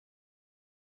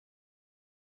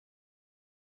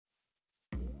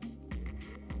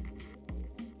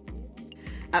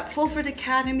At Fulford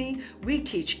Academy, we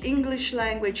teach English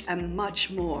language and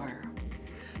much more.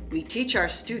 We teach our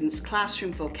students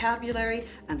classroom vocabulary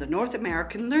and the North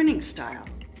American learning style.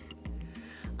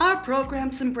 Our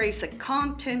programs embrace a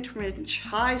content-rich,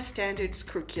 high-standards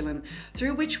curriculum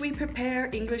through which we prepare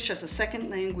English as a second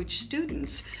language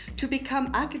students to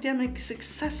become academically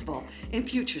successful in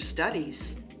future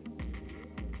studies.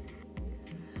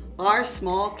 Our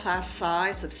small class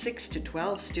size of 6 to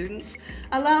 12 students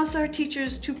allows our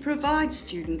teachers to provide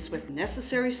students with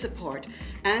necessary support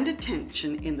and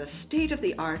attention in the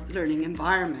state-of-the-art learning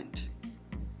environment.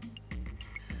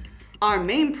 Our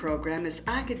main program is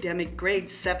academic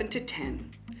grades 7 to 10.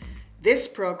 This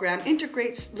program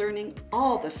integrates learning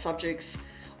all the subjects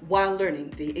while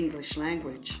learning the English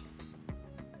language.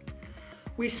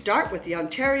 We start with the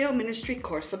Ontario Ministry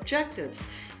course objectives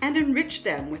and enrich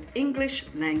them with English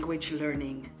language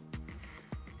learning.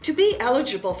 To be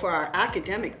eligible for our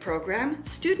academic program,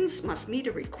 students must meet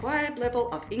a required level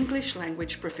of English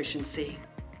language proficiency.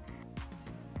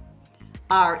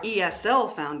 Our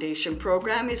ESL Foundation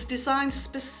program is designed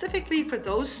specifically for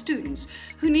those students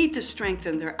who need to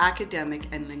strengthen their academic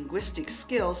and linguistic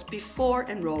skills before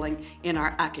enrolling in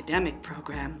our academic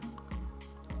program.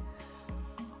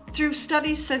 Through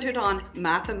studies centered on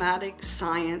mathematics,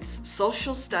 science,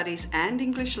 social studies, and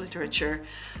English literature,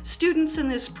 students in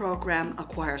this program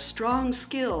acquire strong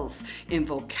skills in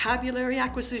vocabulary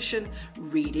acquisition,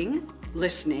 reading,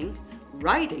 listening,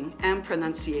 writing, and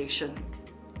pronunciation.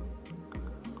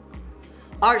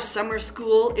 Our summer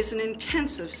school is an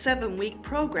intensive 7-week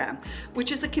program,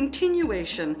 which is a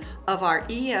continuation of our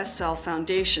ESL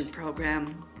Foundation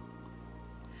program.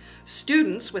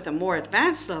 Students with a more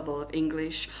advanced level of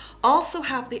English also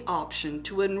have the option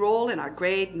to enroll in our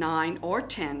grade 9 or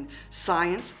 10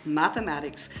 science,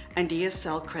 mathematics, and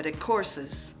ESL credit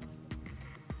courses.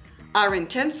 Our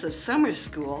intensive summer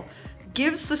school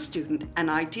gives the student an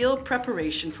ideal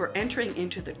preparation for entering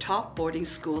into the top boarding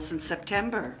schools in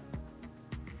September.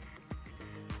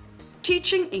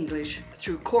 Teaching English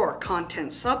through core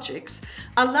content subjects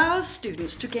allows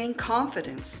students to gain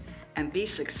confidence and be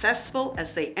successful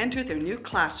as they enter their new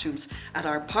classrooms at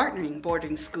our partnering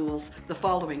boarding schools the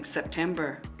following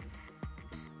September.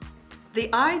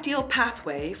 The ideal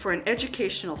pathway for an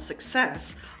educational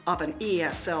success of an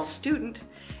ESL student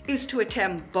is to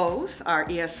attend both our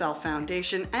ESL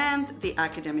Foundation and the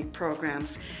academic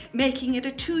programs, making it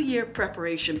a 2-year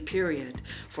preparation period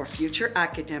for future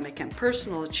academic and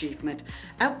personal achievement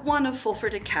at one of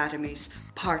Fulford Academy's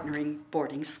partnering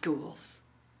boarding schools.